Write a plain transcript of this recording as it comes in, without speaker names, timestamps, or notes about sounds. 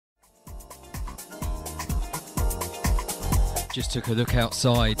Just took a look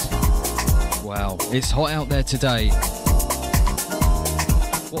outside. Wow, it's hot out there today.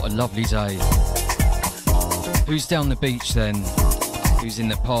 What a lovely day. Who's down the beach then? Who's in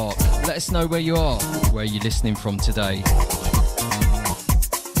the park? Let us know where you are, where you're listening from today.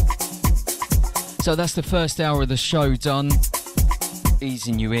 So that's the first hour of the show done.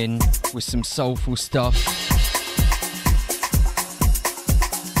 Easing you in with some soulful stuff.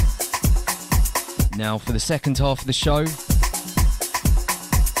 Now for the second half of the show,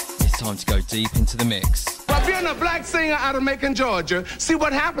 it's time to go deep into the mix. Well, being a black singer out of Macon, Georgia, see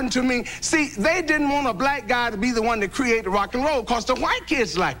what happened to me. See, they didn't want a black guy to be the one that created rock and roll because the white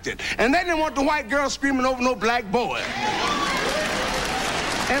kids liked it. And they didn't want the white girl screaming over no black boy.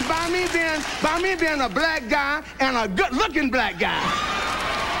 And by me being a black guy and a good-looking black guy.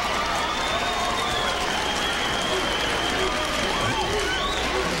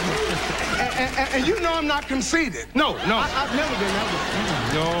 And you know I'm not conceited. No. I've never been that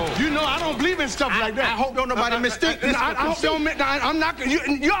way. No. You know I don't believe in stuff like that. I hope don't nobody mistake this. I hope don't. I'm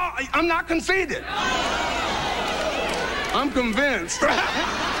not conceited. I'm convinced.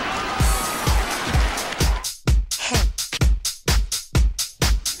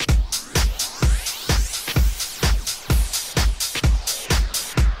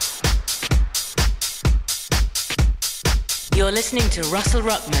 You're listening to Russell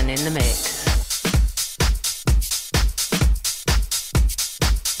Ruckman in the mix.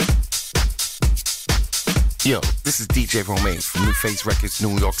 Yo, this is DJ Romaine from New Face Records,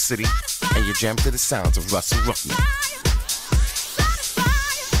 New York City, and you're jammed to the sounds of Russell Ruckman.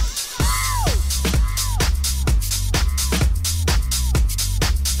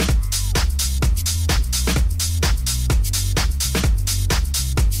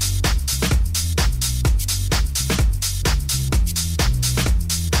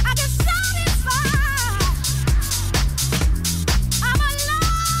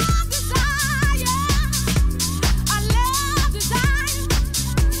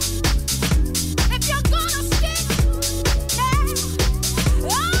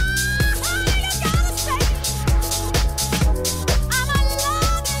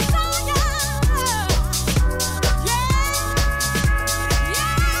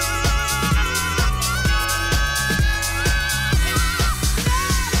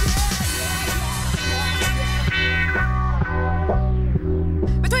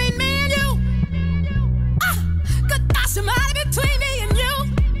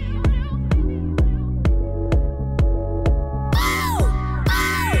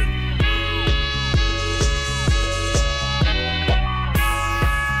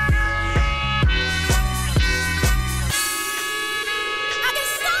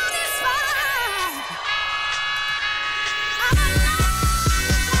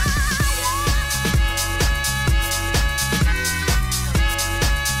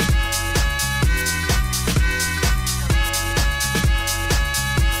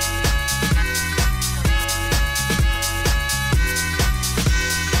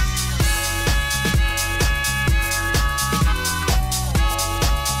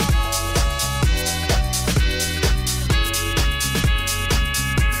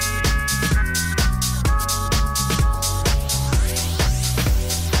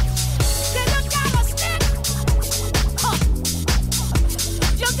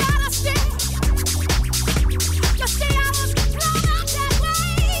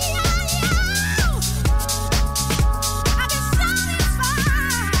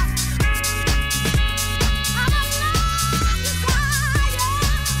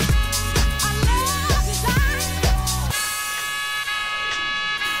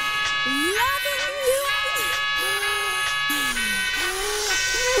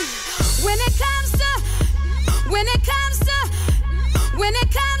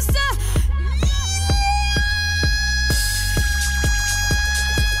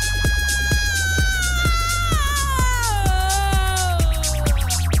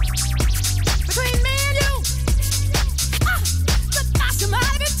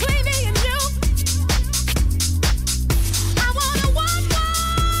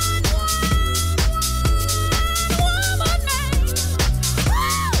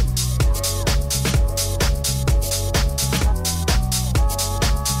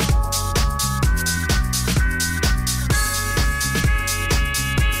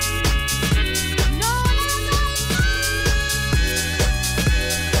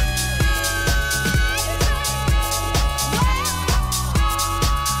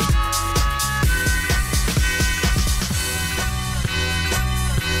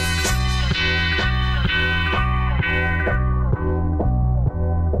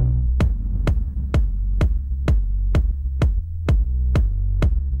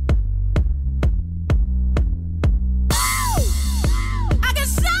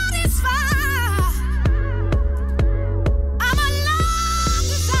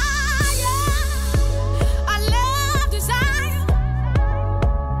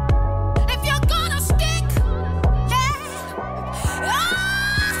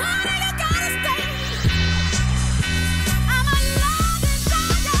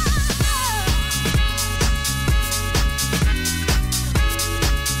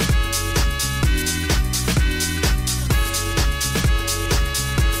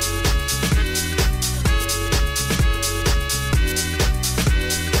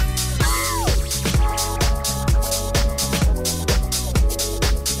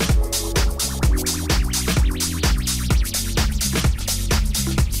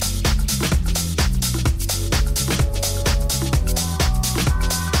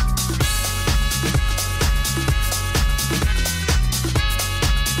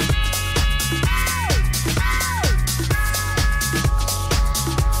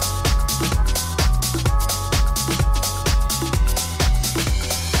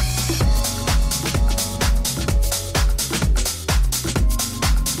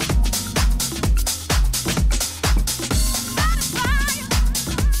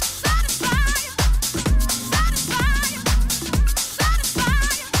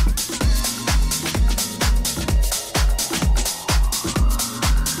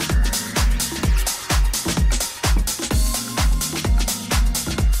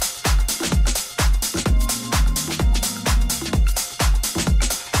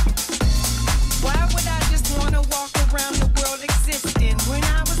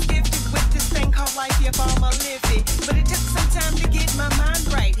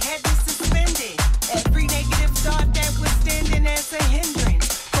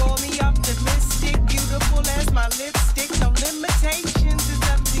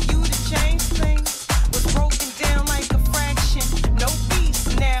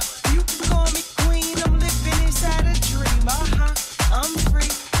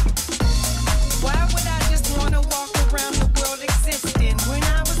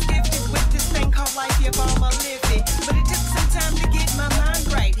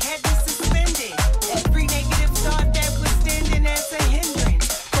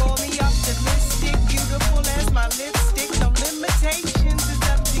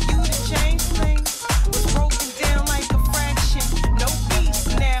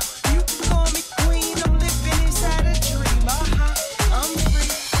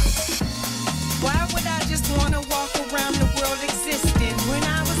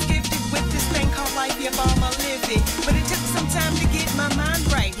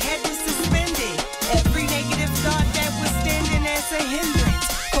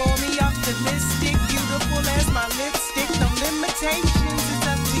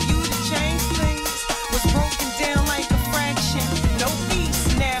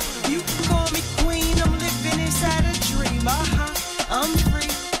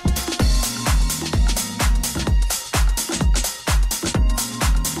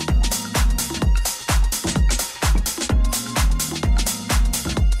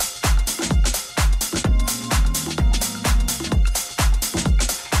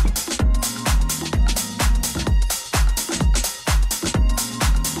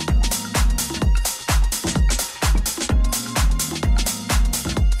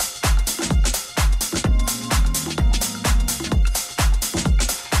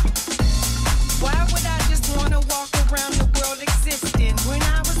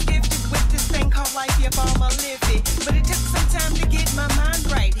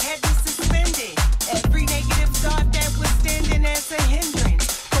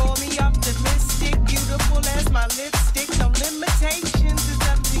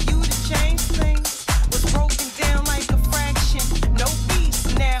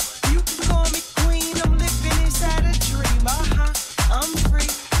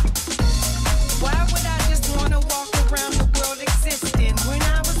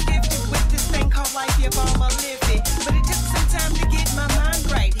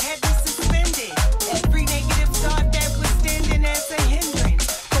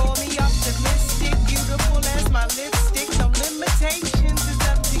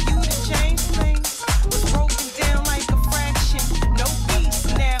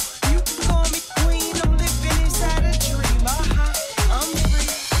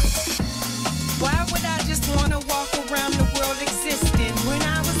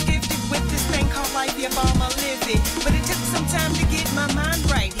 it. But it took some time to get my mind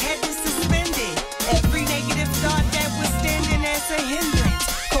right. Had to suspend it. Every negative thought that was standing as a hindrance.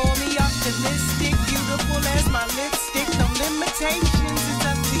 Call me optimistic, beautiful as my lipstick. No limitations, it's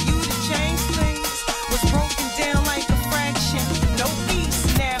up to you to change things. Was broken down like a fraction, no peace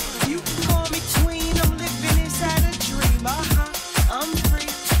now. You can call me queen, I'm living inside a dream. I'm free.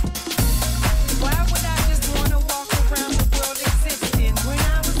 Why would I just wanna walk around the world existing when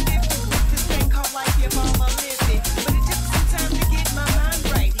I was gifted with this thing called life? Your mama lived it, but it took some time to get my mind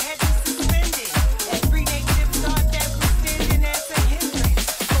right. Had to suspend it. Every negative thought that was standing as a hindrance.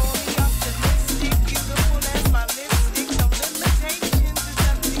 Call me optimistic, beautiful as my lipstick. No limitations, it's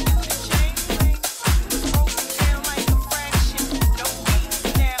up to you to change things. Was broken down like a fraction, no peace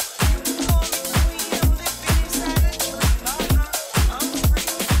now. You can call me queen, I'm living inside a dream.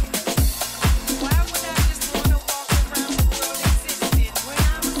 I'm free. Why would I just wanna walk around the world existing when I was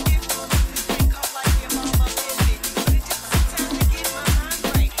gifted with this thing called life? Your mama lived it, but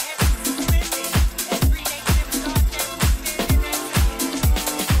it took some time to get my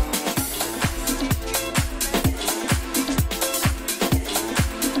mind right. Had to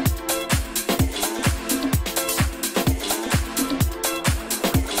suspend it. Every negative thought that was standing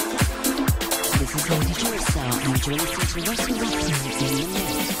as a This is Lady Joyce, and you're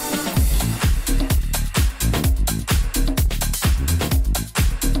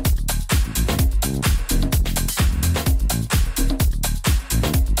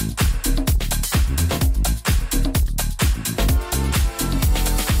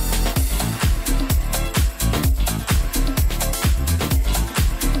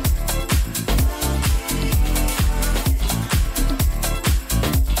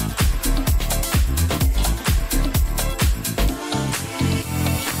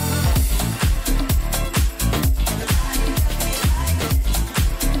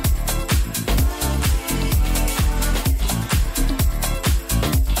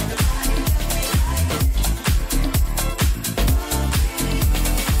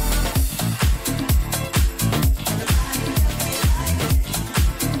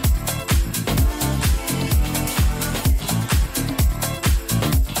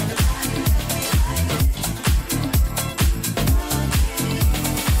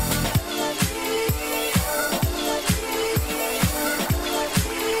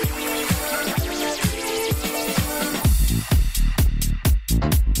to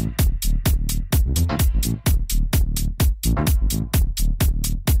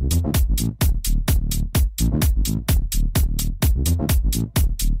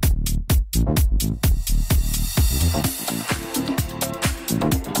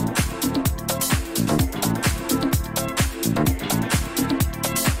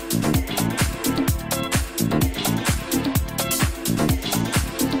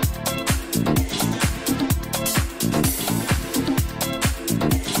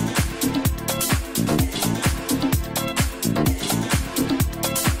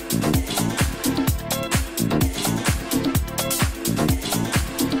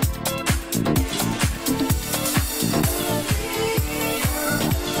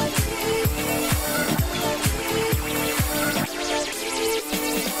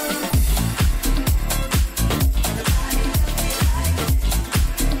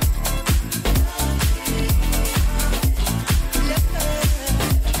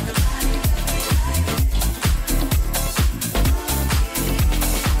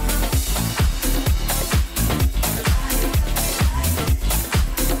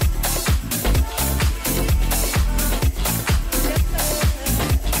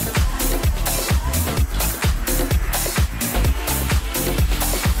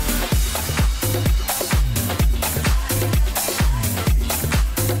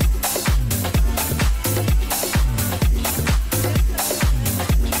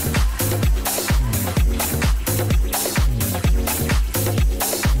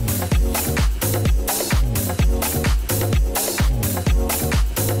Ruckman in the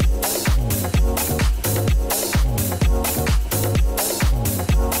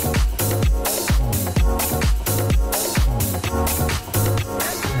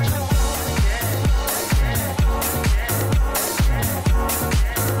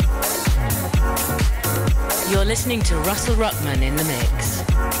mix. You're listening to Russell Ruckman in the mix.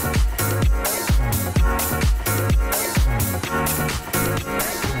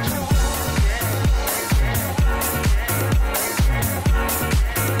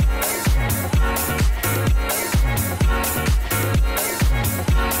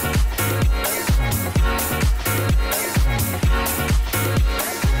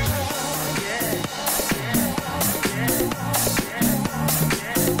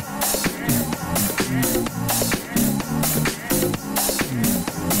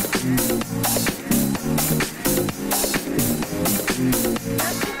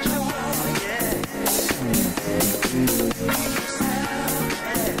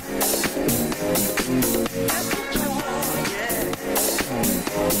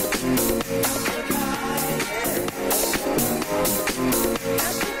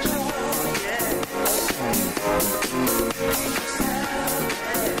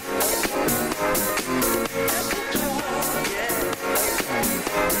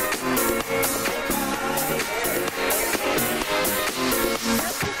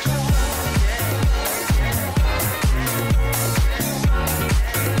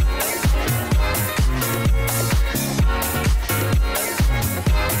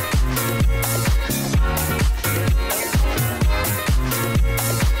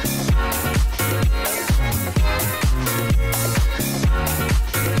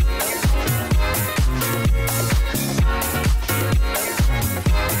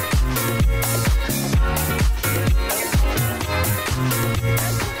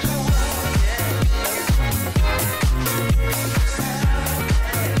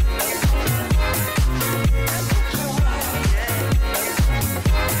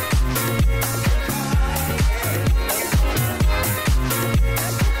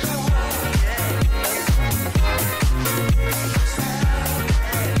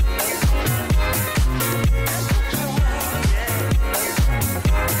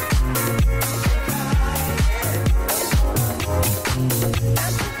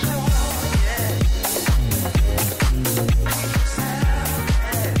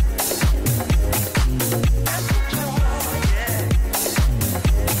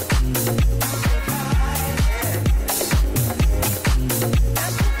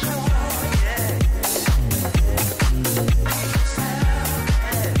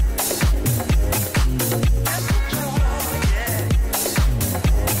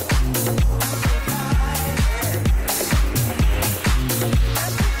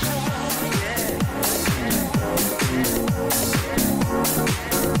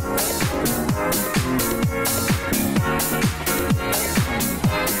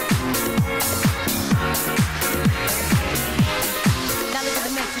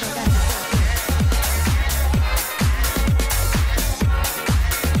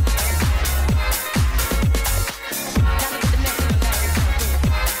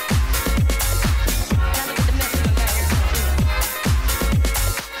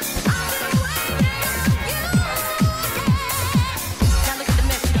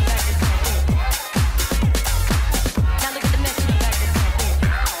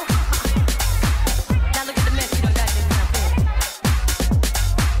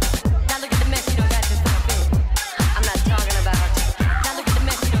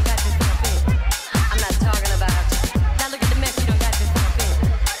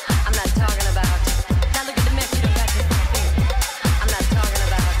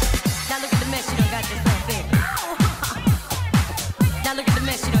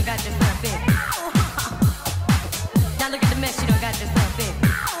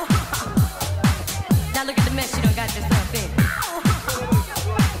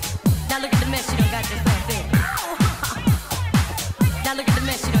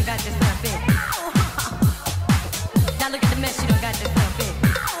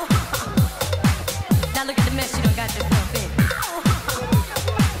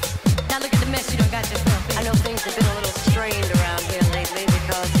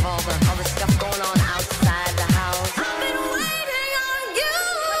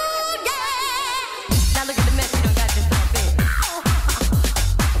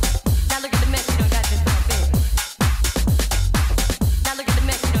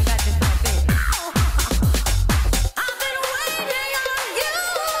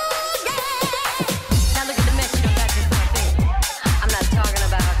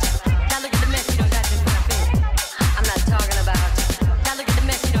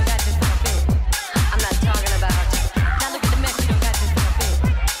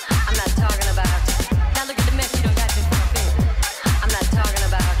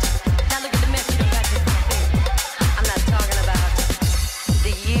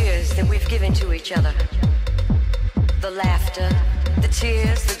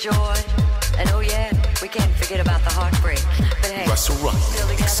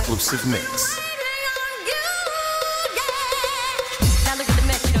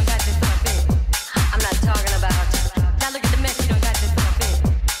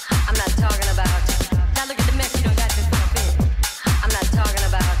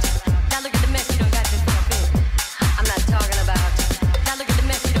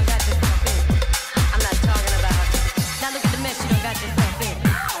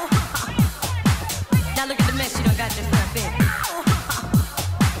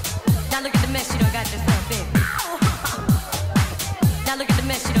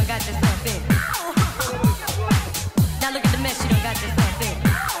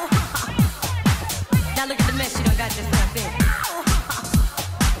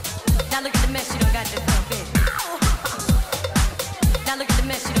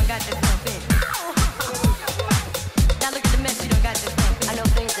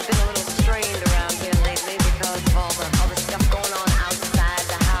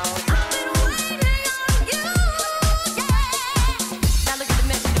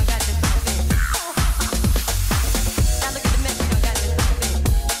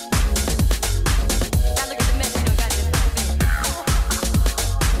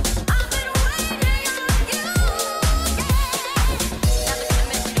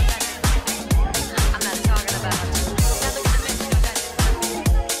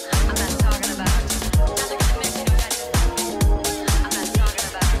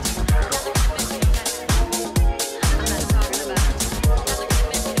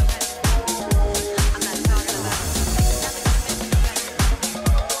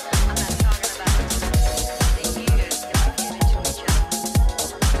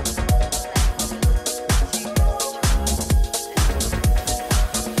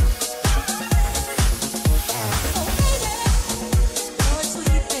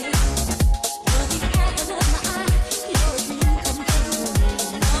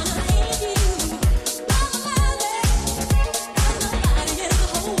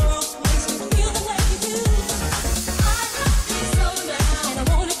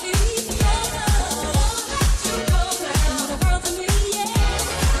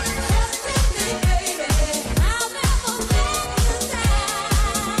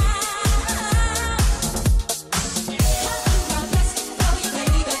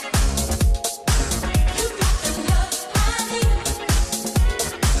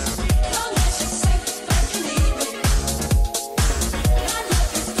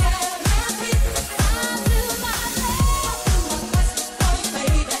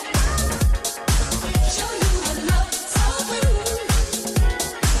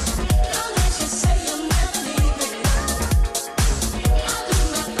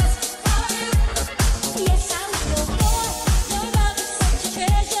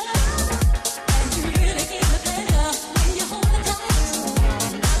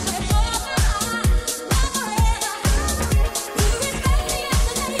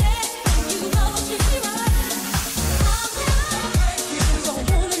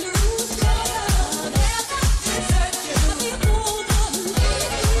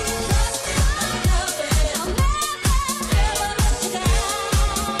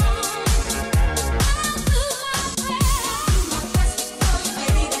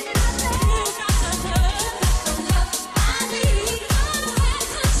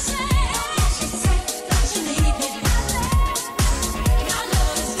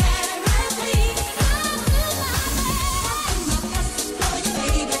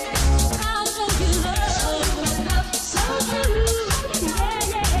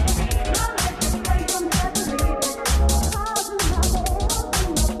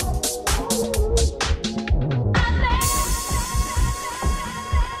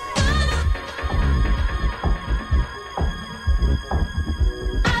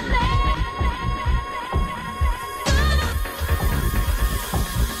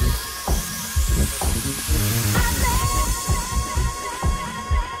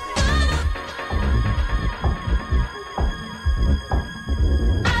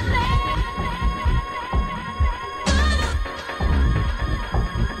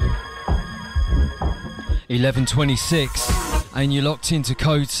 11:26, and you're locked into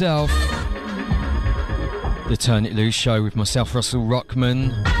Code South, the Turn It Loose show with myself, Russell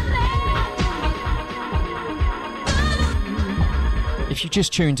Ruckman. If you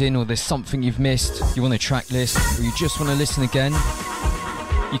just tuned in, or there's something you've missed, you want a track list, or you just want to listen again,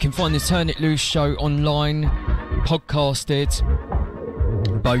 you can find the Turn It Loose show online, podcasted,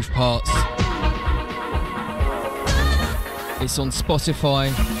 both parts. It's on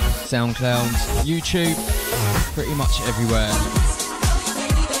Spotify, SoundCloud, YouTube, pretty much everywhere.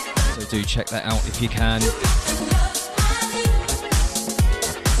 So do check that out if you can.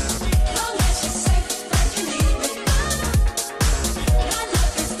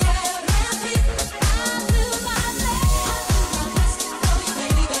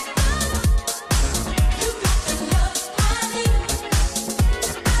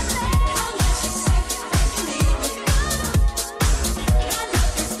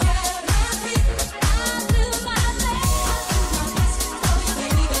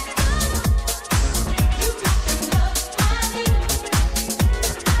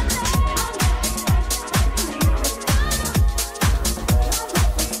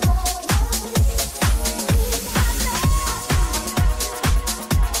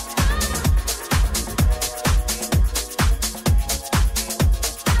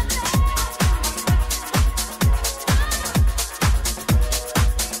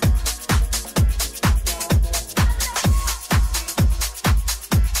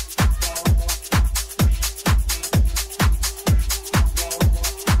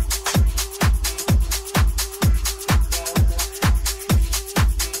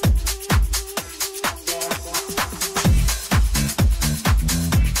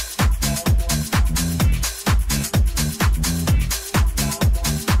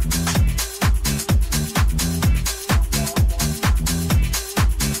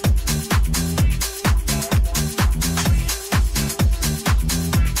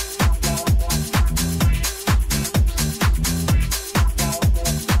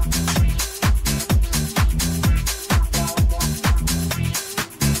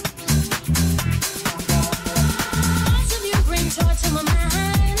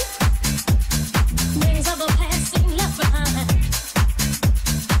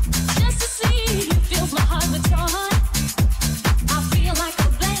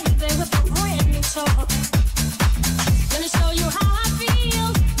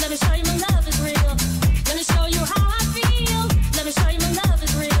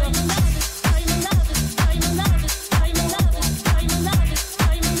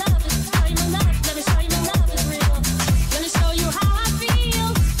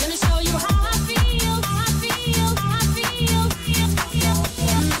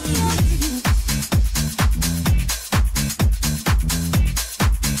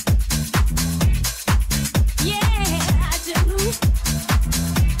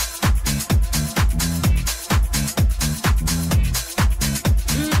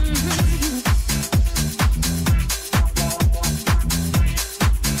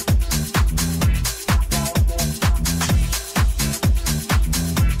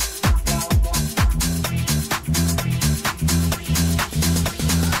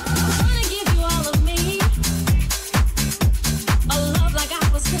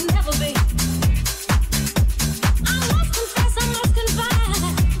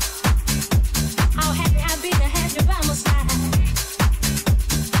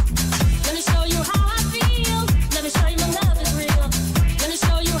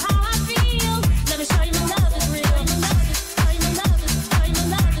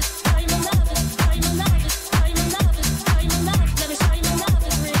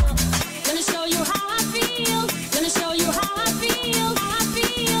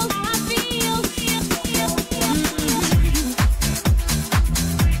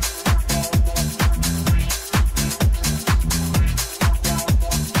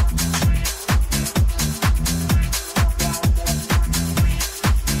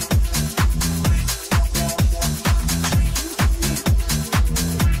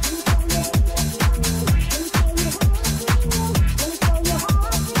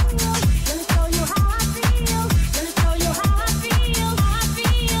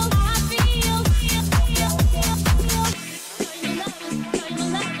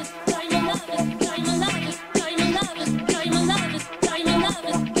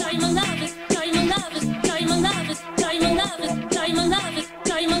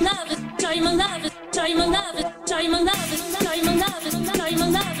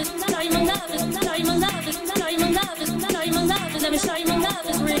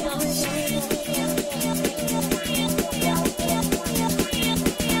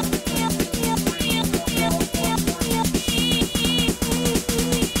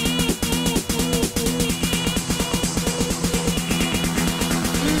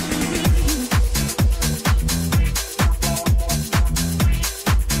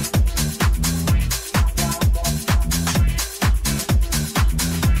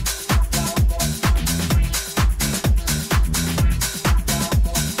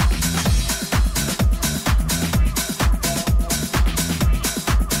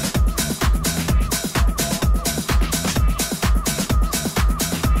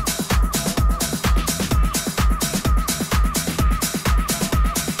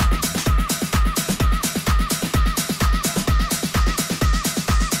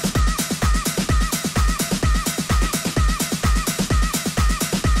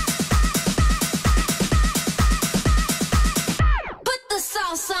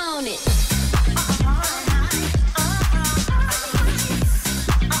 sauce on it.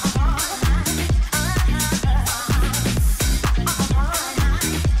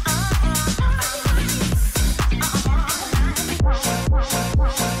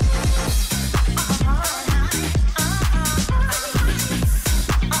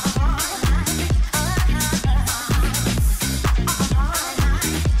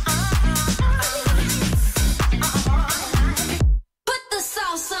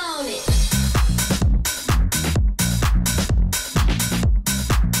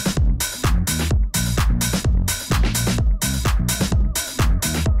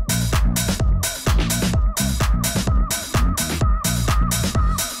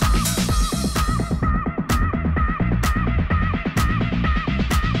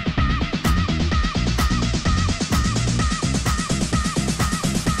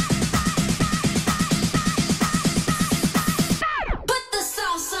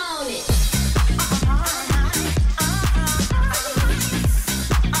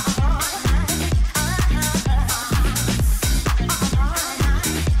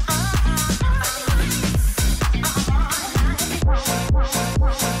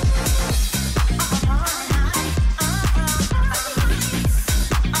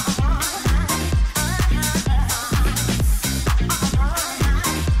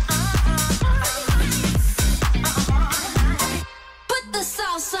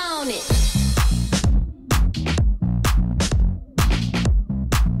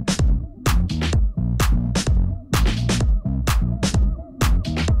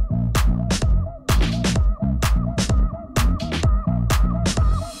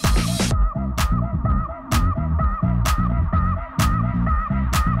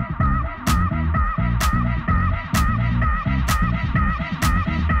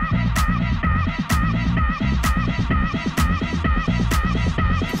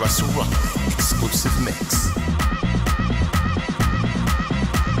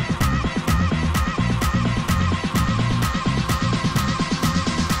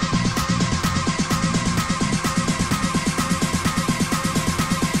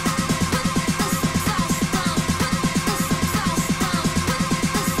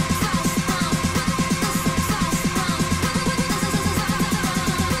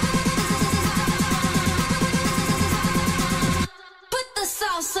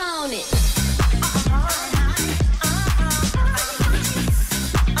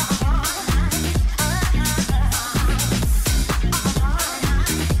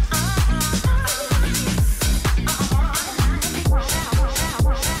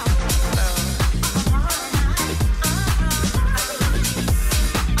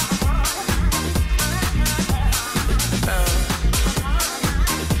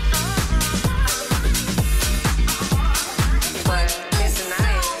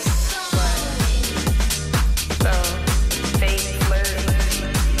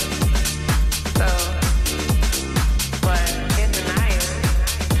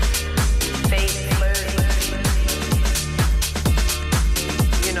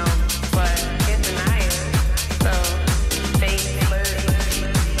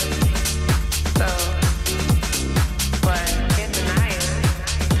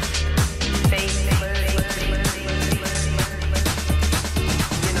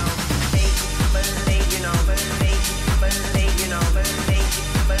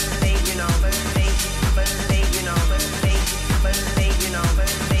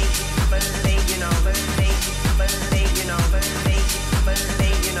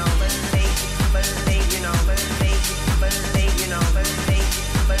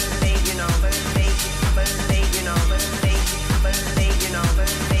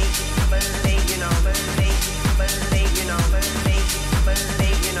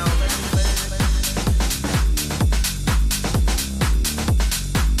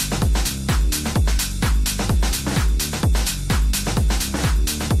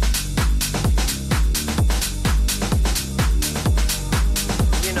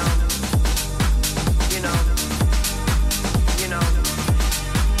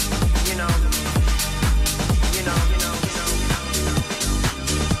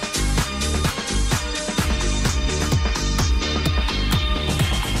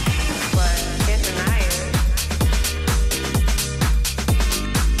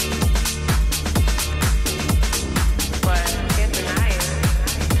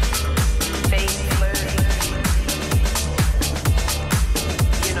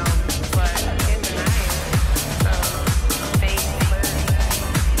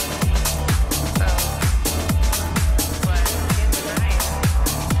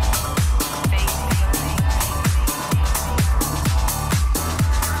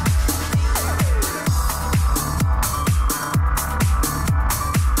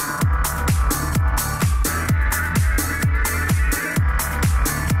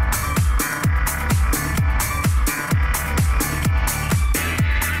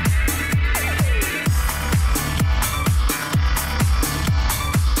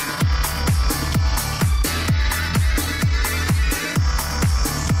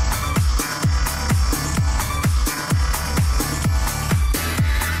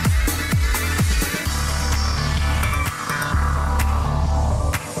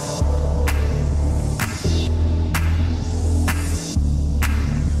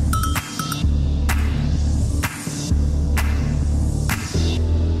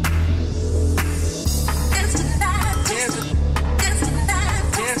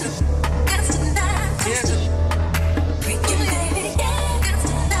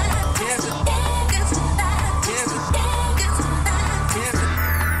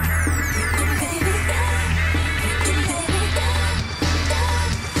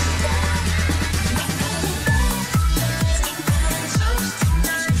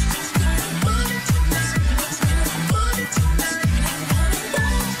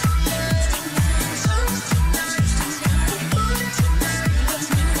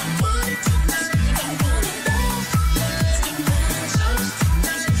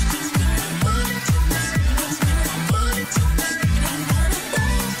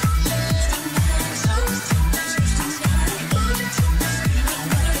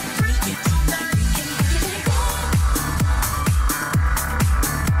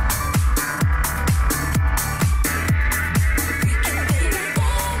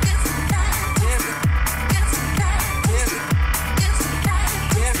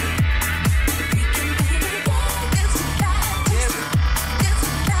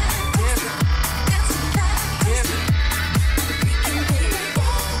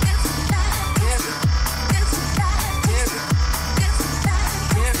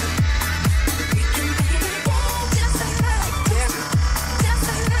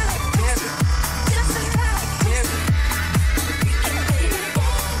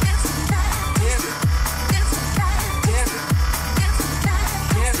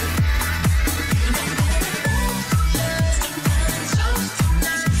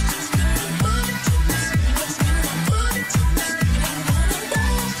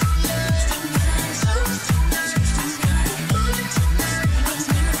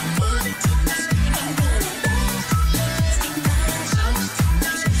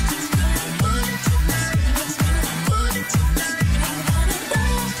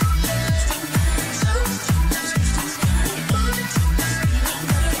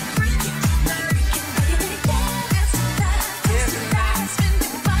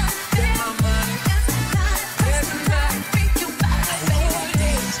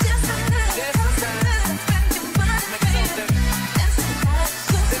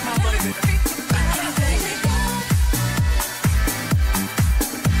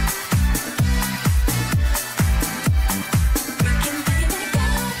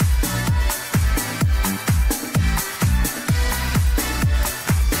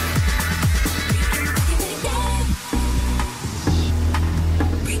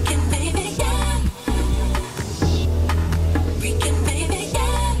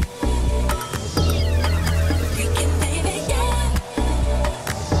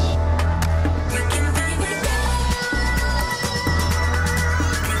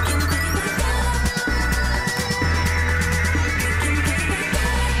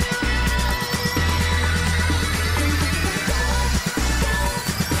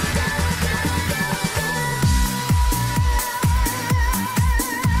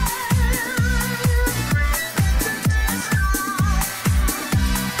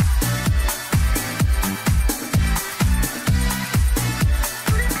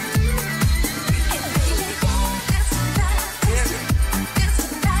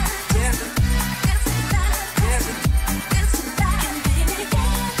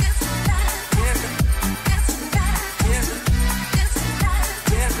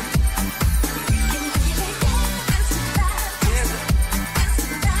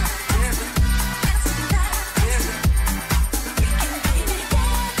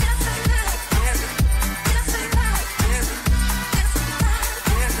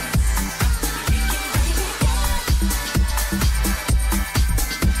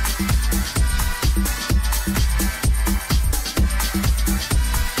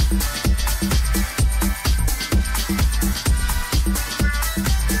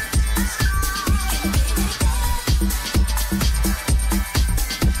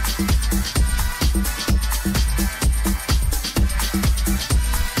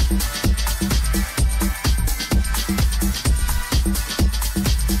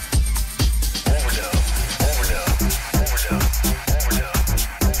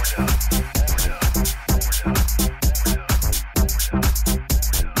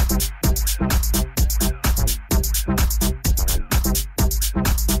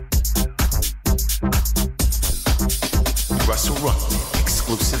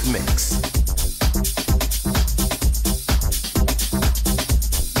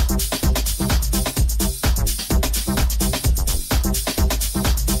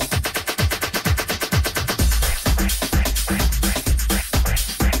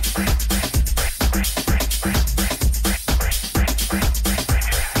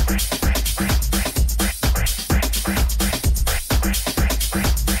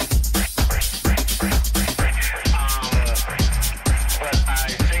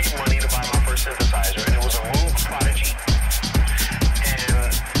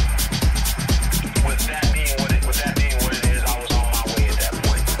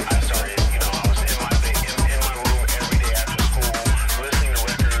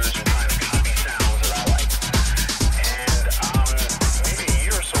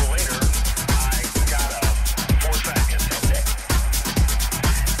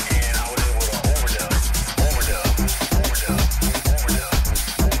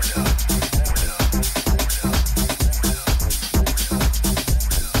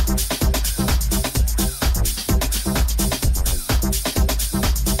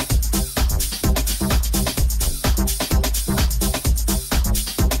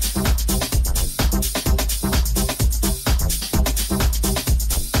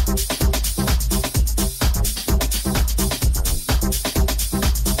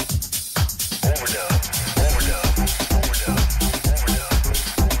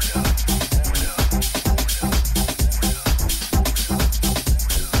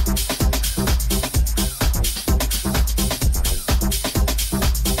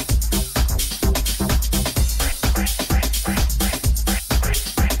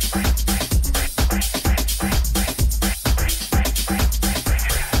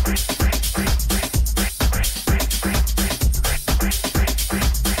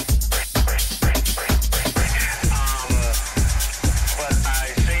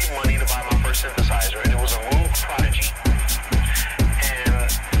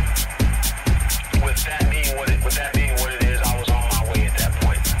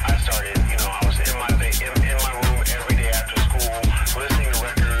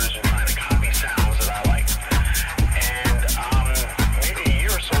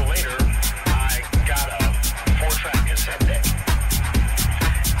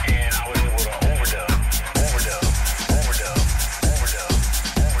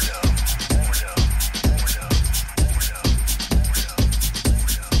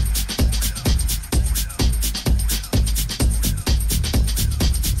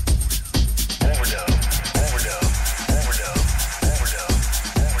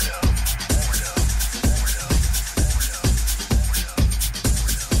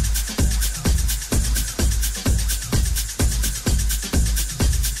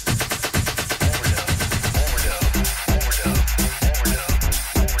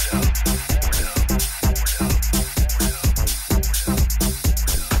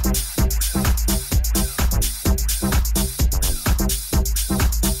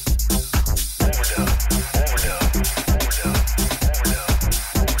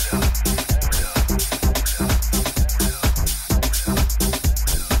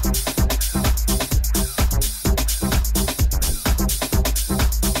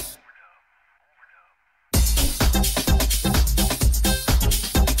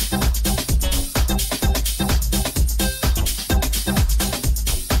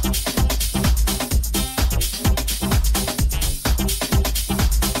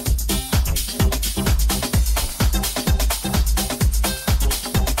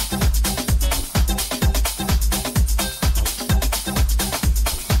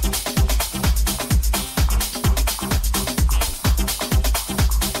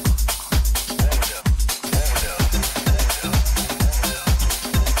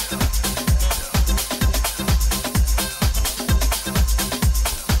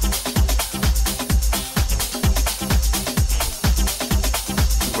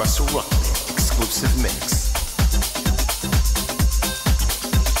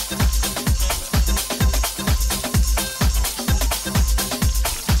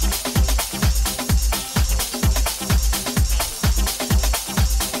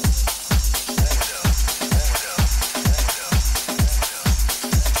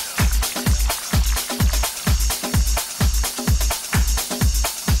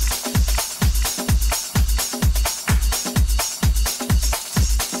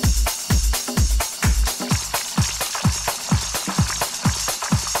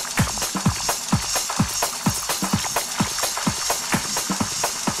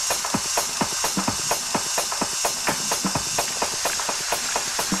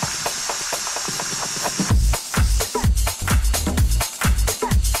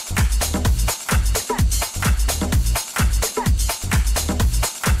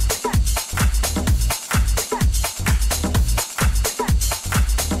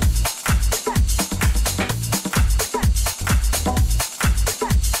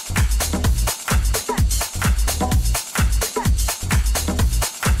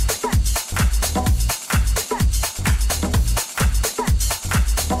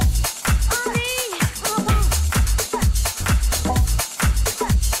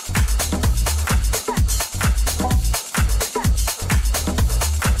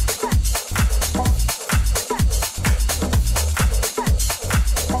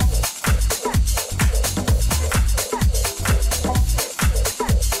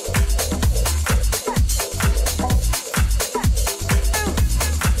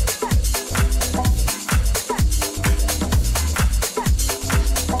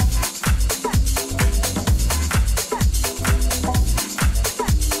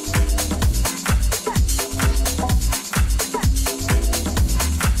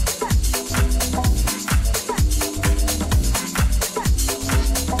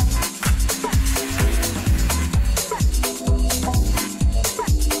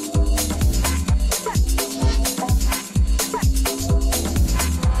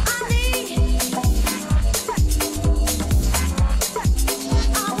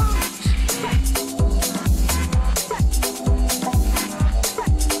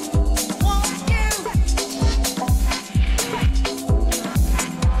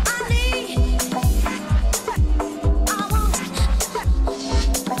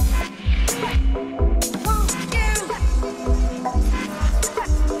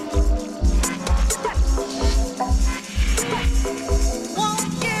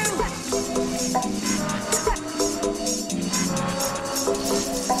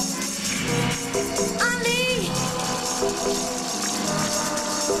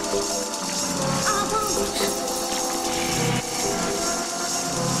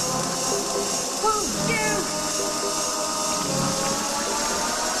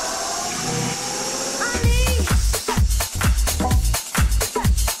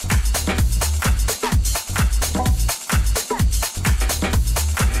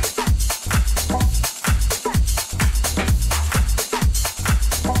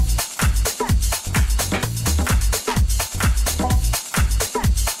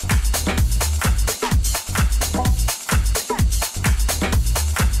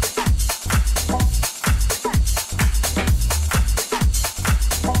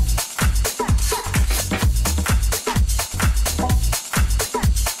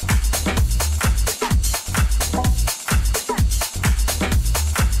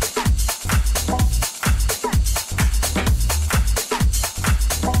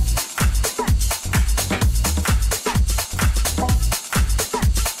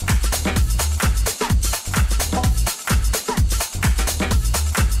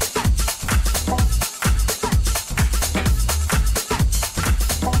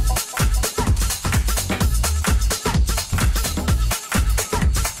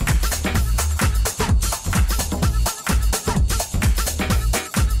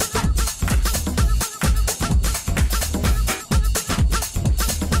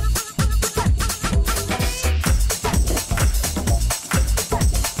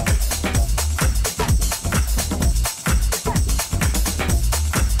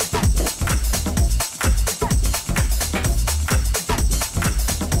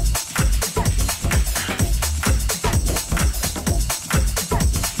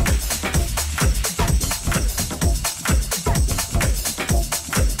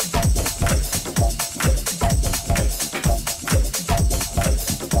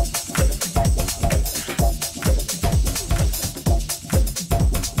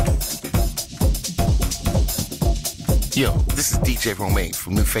 Yo, this is DJ Romaine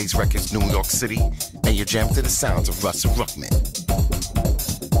from New Phase Records, New York City, and you're jammed to the sounds of Russell Ruckman.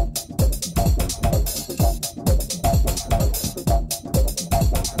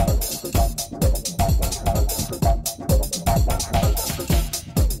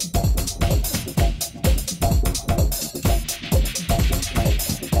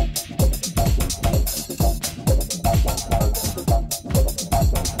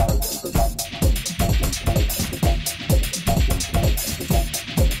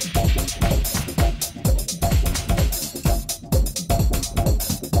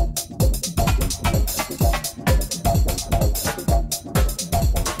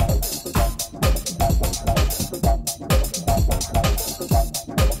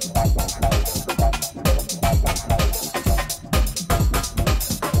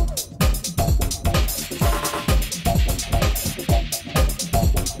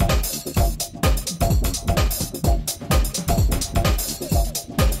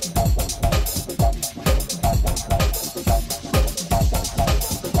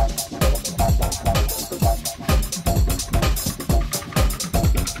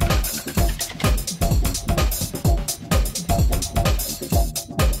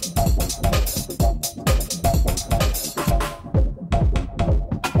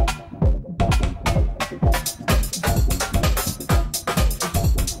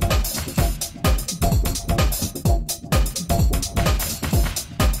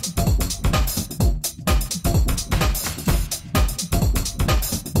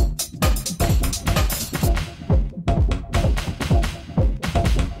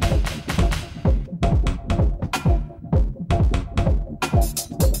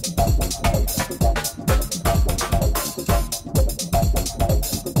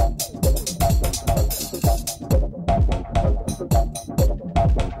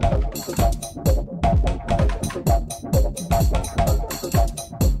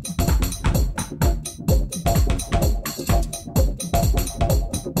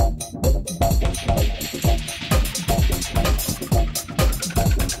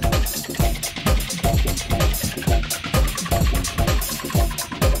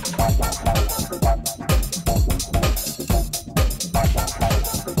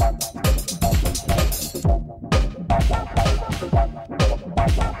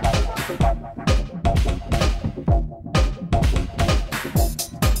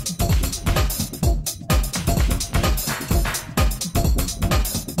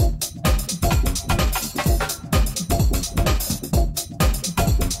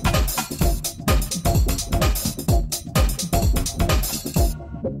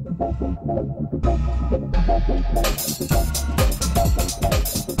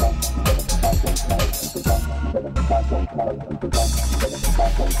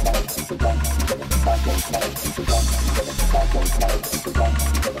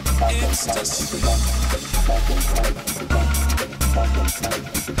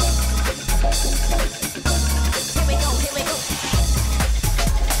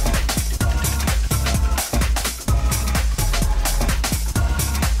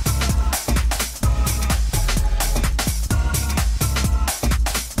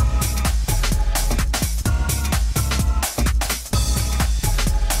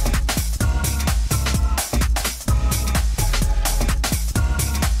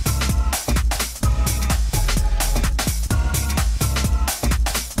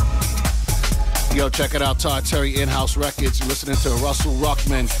 Yo, check it out, Todd Terry In-House Records. You're listening to Russell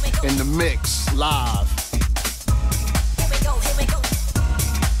Ruckman in the mix, live.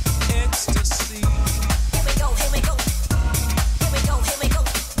 Ecstasy.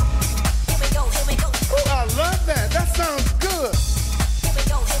 Oh, I love that. That sounds good.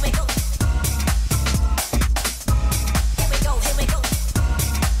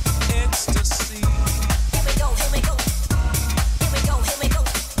 Ecstasy.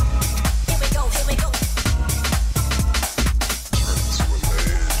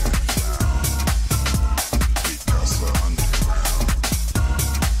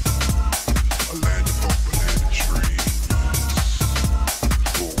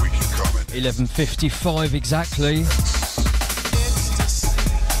 $11:55 exactly.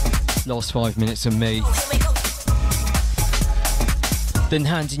 Last 5 minutes of me. Then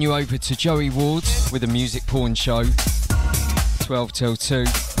handing you over to Joey Ward with a music porn show. 12 till 2.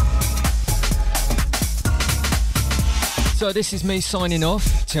 So this is me signing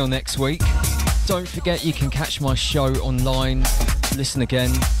off till next week. Don't forget you can catch my show online, listen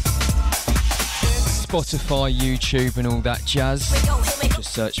again. Spotify, YouTube and all that jazz.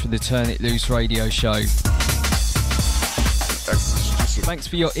 Just search for the Turn It Loose radio show. Thanks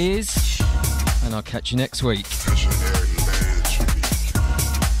for your ears and I'll catch you next week.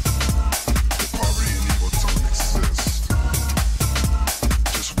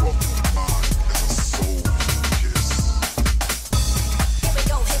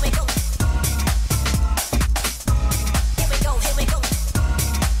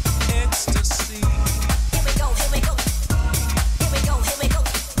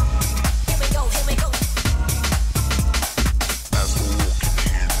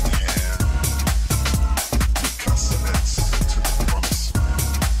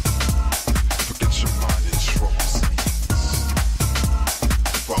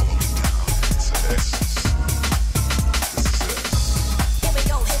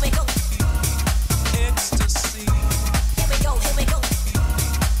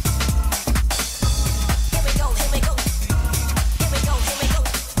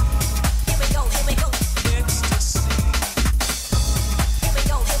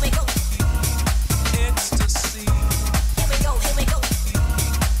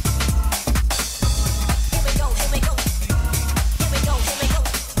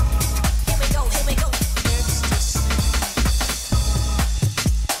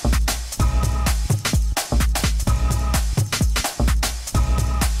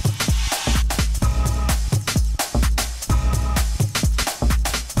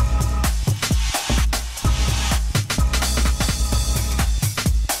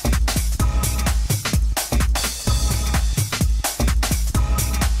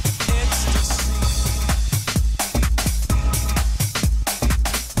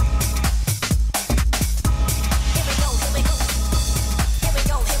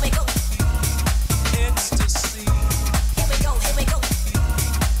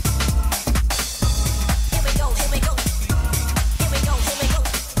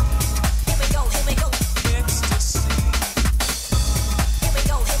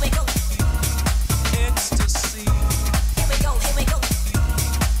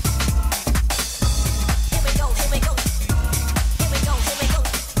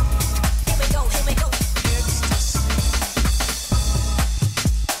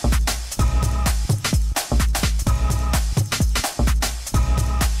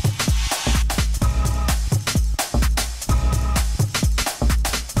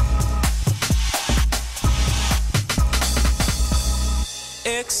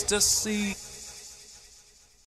 ecstasy.